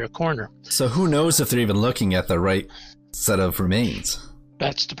the Ontario coroner. So who knows if they're even looking at the right set of remains?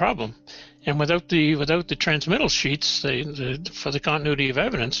 That's the problem. And without the transmittal sheets for the continuity of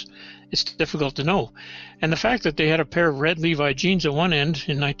evidence, it's difficult to know. And the fact that they had a pair of red Levi jeans at one end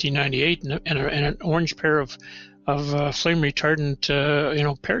in 1998 and an orange pair of flame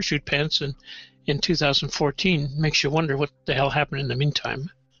retardant parachute pants in 2014 makes you wonder what the hell happened in the meantime.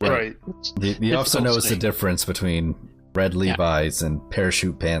 Right. The officer knows the difference between red Levi's and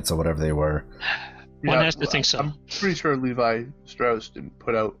parachute pants or whatever they were. One has to think so. I'm pretty sure Levi Strauss didn't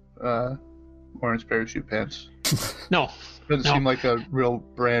put out orange parachute pants. No. Doesn't seem like a real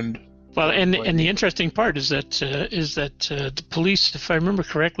brand. Well, and the interesting part is that the police, if I remember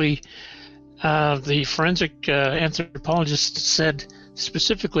correctly, the forensic anthropologist said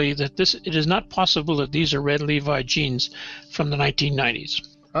specifically that it is not possible that these are red Levi jeans from the 1990s.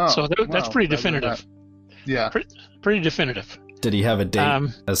 Oh, so that's pretty definitive. Yeah. Pretty definitive. Did he have a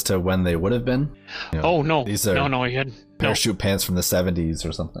date as to when they would have been? No. These are no, he had parachute pants from the 70s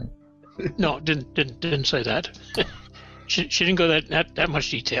or something. No, didn't say that. She didn't go that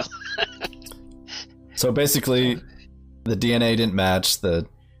much detail. So basically, the DNA didn't match, the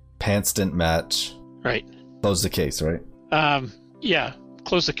pants didn't match. Right. Close the case, right? Yeah,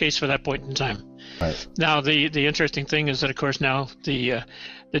 close the case for that point in time. Right. Now the interesting thing is that of course now the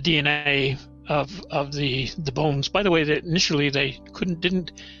DNA of the bones. By the way, that initially they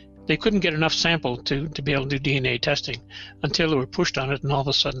couldn't get enough sample to be able to do DNA testing until they were pushed on it, and all of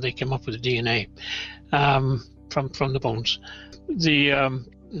a sudden they came up with the DNA from the bones.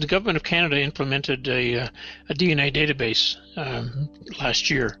 The government of Canada implemented a DNA database last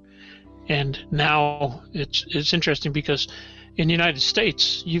year, And now it's interesting because in the United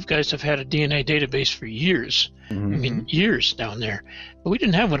States, you guys have had a DNA database for years. Mm-hmm. I mean, years down there, but we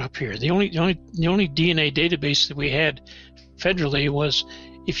didn't have one up here. The only DNA database that we had federally was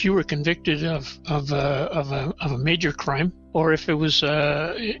if you were convicted of a major crime, or if it was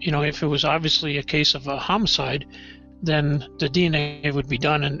if it was obviously a case of a homicide, then the DNA would be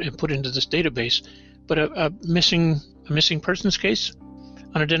done and put into this database. But a missing persons case,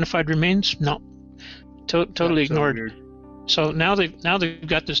 unidentified remains, no, totally ignored. Weird. So now they've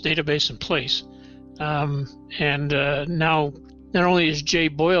got this database in place, and now not only is Jay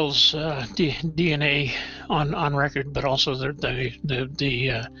Boyle's DNA on record, but also the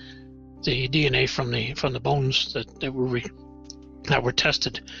DNA from the bones that were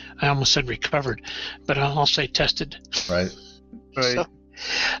tested. I almost said recovered, but I'll say tested. Right.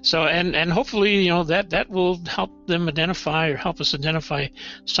 So and hopefully that will help them help us identify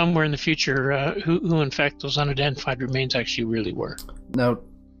somewhere in the future who in fact those unidentified remains actually really were. Now,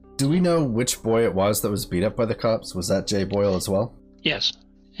 do we know which boy it was that was beat up by the cops? Was that Jay Boyle as well? Yes,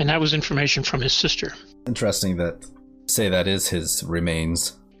 and that was information from his sister. Interesting that that is his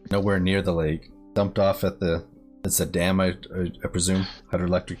remains, nowhere near the lake, dumped off at it's a dam, I presume,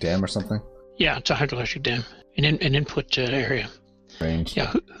 hydroelectric dam or something. Yeah, it's a hydroelectric dam, an input area. Strange.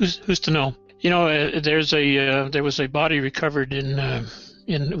 Yeah, who's to know? There was a body recovered in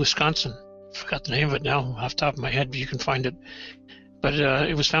Wisconsin. I forgot the name of it now off the top of my head, but you can find it. But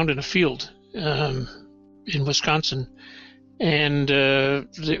it was found in a field in Wisconsin, and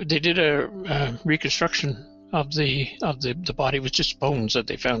they did a reconstruction of the body. It was just bones that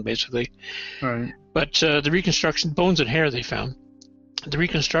they found, basically. Right. But the reconstruction, bones and hair they found. The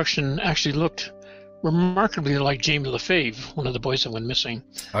reconstruction actually looked remarkably like Jamie LaFave, one of the boys that went missing.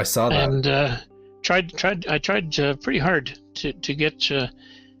 I saw that. And I tried pretty hard to get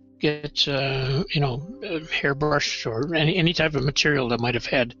hairbrush or any type of material that might have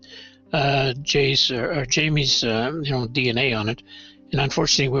had Jamie's DNA on it, and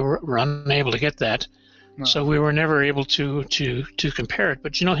unfortunately we were unable to get that. No. So we were never able to compare it.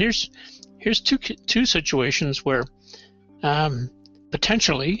 But here's two situations where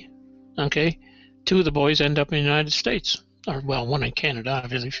potentially, okay, two of the boys end up in the United States, or well, one in Canada,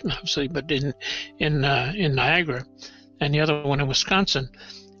 obviously, but in Niagara, and the other one in Wisconsin.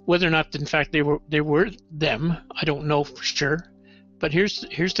 Whether or not, in fact, they were them, I don't know for sure. But here's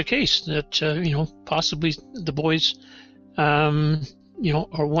the case that possibly the boys,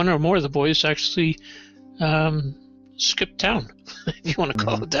 or one or more of the boys actually skipped town, if you want to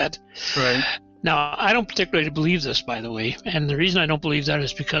call it that. Right. Now, I don't particularly believe this, by the way, and the reason I don't believe that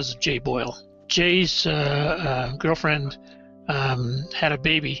is because of Jay Boyle. Jay's girlfriend had a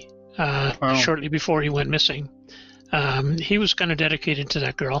baby shortly before he went missing. He was kind of dedicated to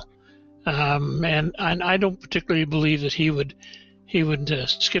that girl, and I don't particularly believe that he would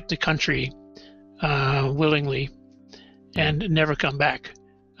skip the country willingly and never come back.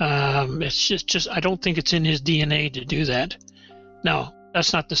 It's just I don't think it's in his DNA to do that. Now,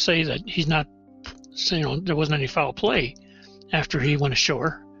 that's not to say that he's not. There wasn't any foul play after he went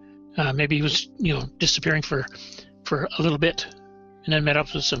ashore. Maybe he was disappearing for a little bit, and then met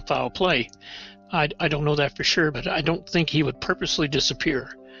up with some foul play. I don't know that for sure, but I don't think he would purposely disappear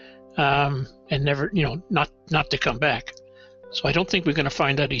and never, not to come back. So I don't think we're going to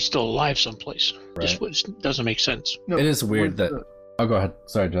find out he's still alive someplace. Right. Just doesn't make sense. No, it is weird that. Oh, go ahead.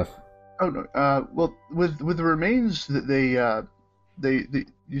 Sorry, Jeff. Oh no. Well, with the remains that they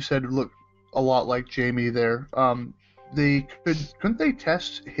you said look a lot like Jamie there. Couldn't they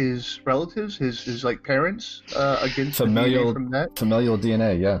test his relatives, his like parents against familial the DNA from that? Familial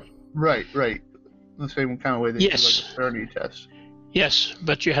DNA, yeah. Right. The same kind of way they do like a paternity test. Yes,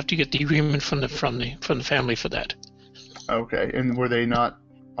 but you have to get the agreement from the family for that. Okay, and were they not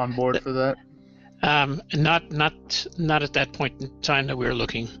on board for that? Not at that point in time that we were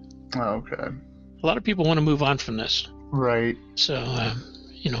looking. Oh, okay. A lot of people want to move on from this. Right. So,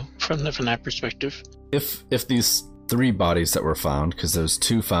 from that perspective. If these 3 bodies that were found, because there's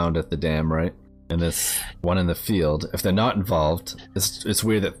 2 found at the dam, right? And this one in the field, if they're not involved, it's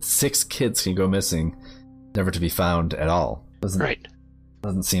weird that 6 kids can go missing, never to be found at all.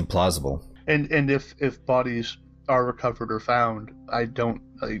 Doesn't seem plausible. And if bodies are recovered or found,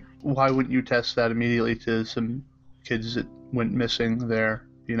 why wouldn't you test that immediately to some kids that went missing there,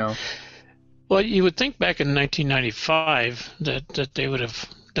 Well, you would think back in 1995 that they would have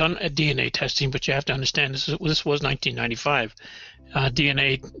done a DNA testing, but you have to understand this was 1995.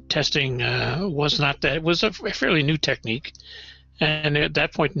 DNA testing was not that. It was a fairly new technique, and at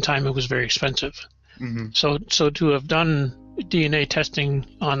that point in time, it was very expensive. Mm-hmm. So to have done DNA testing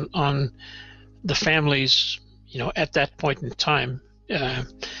on the families, at that point in time,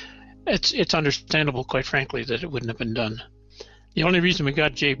 it's understandable, quite frankly, that it wouldn't have been done. The only reason we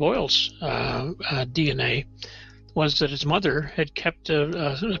got Jay Boyle's DNA was that his mother had kept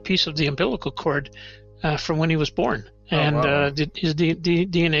a piece of the umbilical cord from when he was born. And his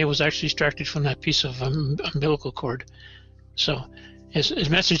DNA was actually extracted from that piece of umbilical cord. So his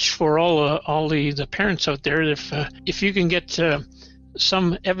message for all the parents out there, if you can get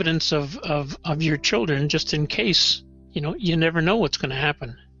some evidence of your children, just in case, you never know what's going to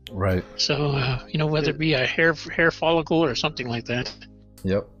happen. Right. So, whether it be a hair follicle or something like that.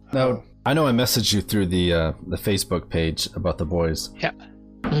 Yep. Now, I know I messaged you through the Facebook page about the boys. Yeah.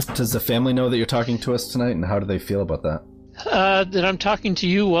 Does the family know that you're talking to us tonight, and how do they feel about that? That I'm talking to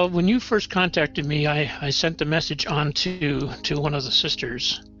you. Well, when you first contacted me, I sent the message on to one of the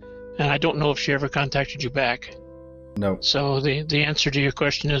sisters, and I don't know if she ever contacted you back. No. So the answer to your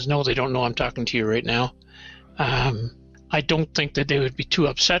question is no, they don't know I'm talking to you right now. I don't think that they would be too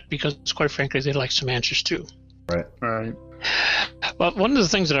upset because, quite frankly, they'd like some answers too. Right. Well, one of the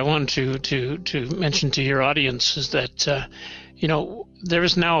things that I wanted to mention to your audience is that, there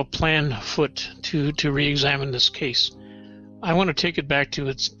is now a plan afoot to re-examine this case. I want to take it back to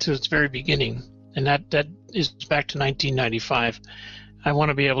its very beginning, and that is back to 1995. I want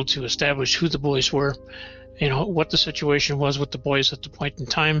to be able to establish who the boys were, what the situation was with the boys at the point in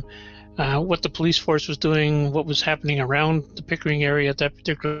time, what the police force was doing, what was happening around the Pickering area at that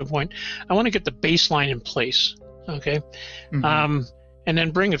particular point. I want to get the baseline in place, okay? Mm-hmm. And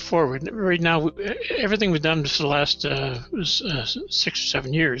then bring it forward. Right now, everything we've done for the last 6 or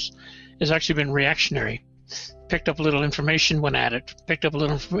 7 years has actually been reactionary. Picked up a little information, went at it. Picked up a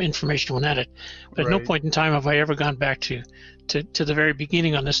little information, went at it. But at no point in time have I ever gone back to the very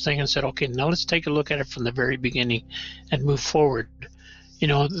beginning on this thing and said, okay, now let's take a look at it from the very beginning and move forward.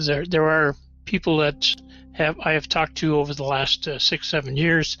 There are people that I have talked to over the last 6-7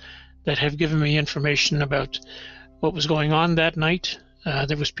 years that have given me information about what was going on that night.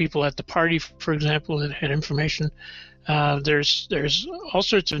 There was people at the party, for example, that had information. There's all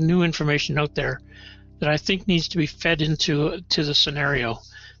sorts of new information out there that I think needs to be fed into the scenario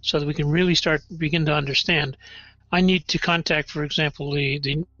so that we can really begin to understand. I need to contact, for example,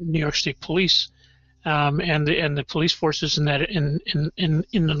 the New York State Police and the police forces in and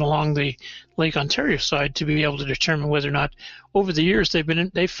along the Lake Ontario side to be able to determine whether or not over the years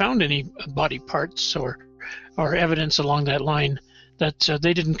they've found any body parts or evidence along that line that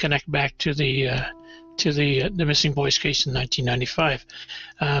they didn't connect back to the missing boys case in 1995.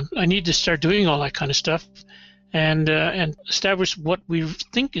 I need to start doing all that kind of stuff and establish what we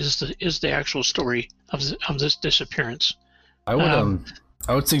think is the actual story of this disappearance. I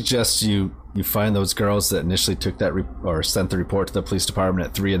would suggest you find those girls that initially took that or sent the report to the police department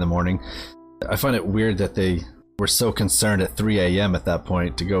at 3 a.m. I find it weird that they were so concerned at 3 a.m. at that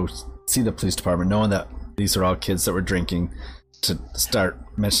point to go see the police department, knowing that these are all kids that were drinking, to start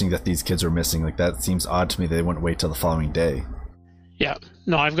mentioning that these kids were missing. Like, that seems odd to me. They wouldn't wait till the following day. Yeah.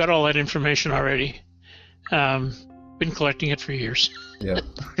 No, I've got all that information already. Been collecting it for years. Yeah.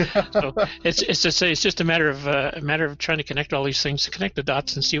 So it's just a matter of trying to connect all these things, to connect the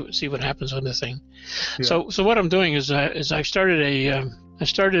dots and see what happens on the thing. Yeah. So what I'm doing is I've started a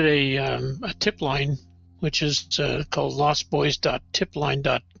tip line, which is called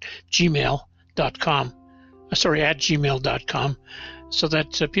lostboys.tipline.gmail.com. At gmail.com, so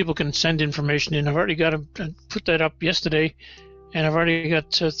that people can send information in. I've already got to put that up yesterday, and I've already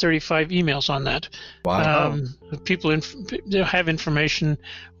got 35 emails on that. Wow. People they'll have information,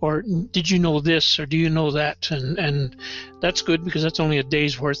 or did you know this, or do you know that, and that's good because that's only a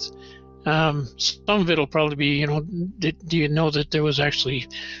day's worth. Some of it will probably be, do you know that there was actually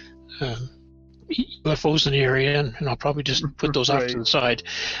UFOs in the area, and I'll probably just put those off to the side.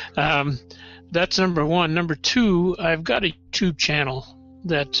 That's number one. Number two, I've got a YouTube channel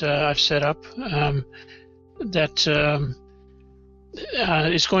that I've set up that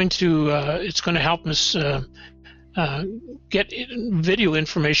is going to help us get video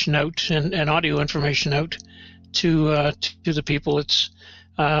information out and audio information out to the people.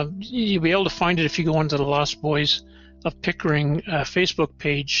 You'll be able to find it if you go onto the Lost Boys of Pickering Facebook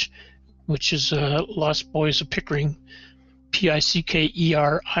page, which is Lost Boys of Pickering,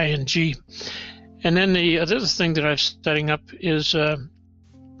 Pickering. And then the other thing that I'm setting up is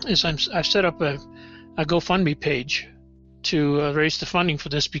I've set up a GoFundMe page to raise the funding for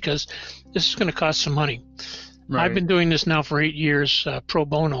this, because this is going to cost some money. Right. I've been doing this now for 8 years pro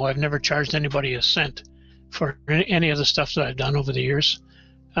bono. I've never charged anybody a cent for any of the stuff that I've done over the years.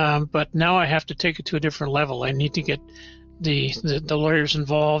 But now I have to take it to a different level. I need to get the lawyers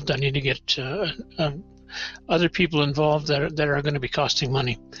involved. I need to get other people involved that are going to be costing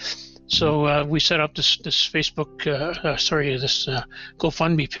money. So we set up this Facebook, this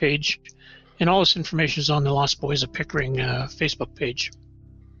GoFundMe page, and all this information is on the Lost Boys of Pickering Facebook page.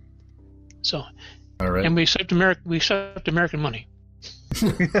 So, all right. And we accept American money.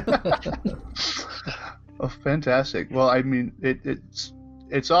 Oh, fantastic! Well, I mean, it's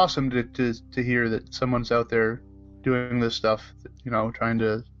awesome to hear that someone's out there doing this stuff. Trying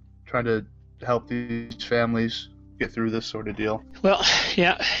to help these families get through this sort of deal. Well,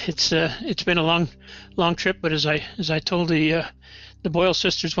 yeah, it's been a long trip, but as I told the Boyle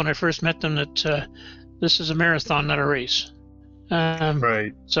sisters when I first met them, that this is a marathon, not a race.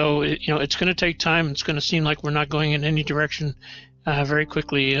 Right. So it's going to take time. It's going to seem like we're not going in any direction very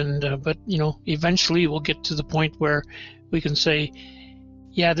quickly, but eventually we'll get to the point where we can say,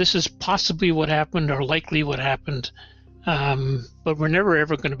 yeah, this is possibly what happened or likely what happened, but we're never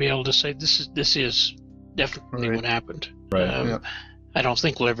ever going to be able to say this is definitely what happened. Right. I don't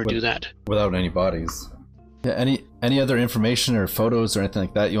think we'll ever do that without any bodies. Yeah. Any other information or photos or anything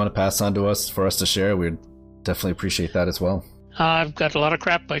like that you want to pass on to us for us to share? We'd definitely appreciate that as well. I've got a lot of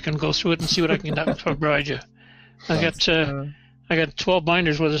crap. I can go through it and see what I can provide you. I got 12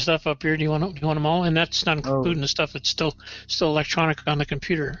 binders worth of stuff up here. Do you want them all? And that's not including the stuff that's still electronic on the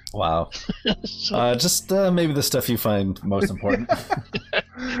computer. Wow. So, just maybe the stuff you find most important.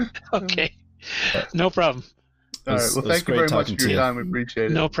 Okay. No problem. All right. Well, thank you very much for your time. We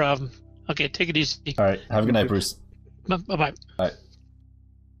appreciate it. No problem. Okay, take it easy. All right. Have a good night, Bruce. Bye-bye. Bye.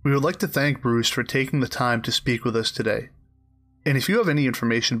 We would like to thank Bruce for taking the time to speak with us today. And if you have any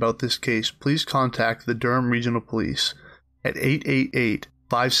information about this case, please contact the Durham Regional Police at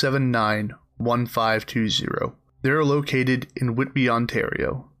 888-579-1520. They are located in Whitby,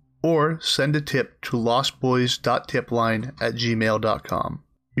 Ontario. Or send a tip to lostboys.tipline@gmail.com.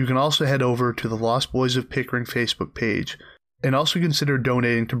 You can also head over to the Lost Boys of Pickering Facebook page and also consider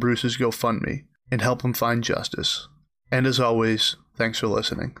donating to Bruce's GoFundMe and help him find justice. And as always, thanks for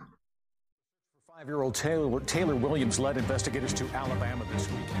listening. 5-year-old Taylor Williams led investigators to Alabama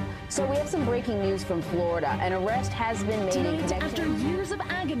this week. So we have some breaking news from Florida. An arrest has been made in connection. After years of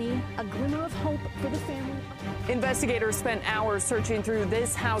agony, a glimmer of hope for the family. Investigators spent hours searching through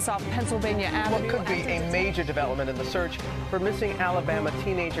this house off Pennsylvania Avenue. What could be a major development in the search for missing Alabama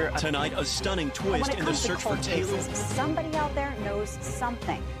teenager. Tonight, a stunning twist in the search for Taylor. Somebody out there knows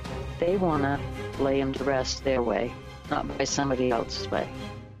something. They want to lay him to rest their way, not by somebody else's way.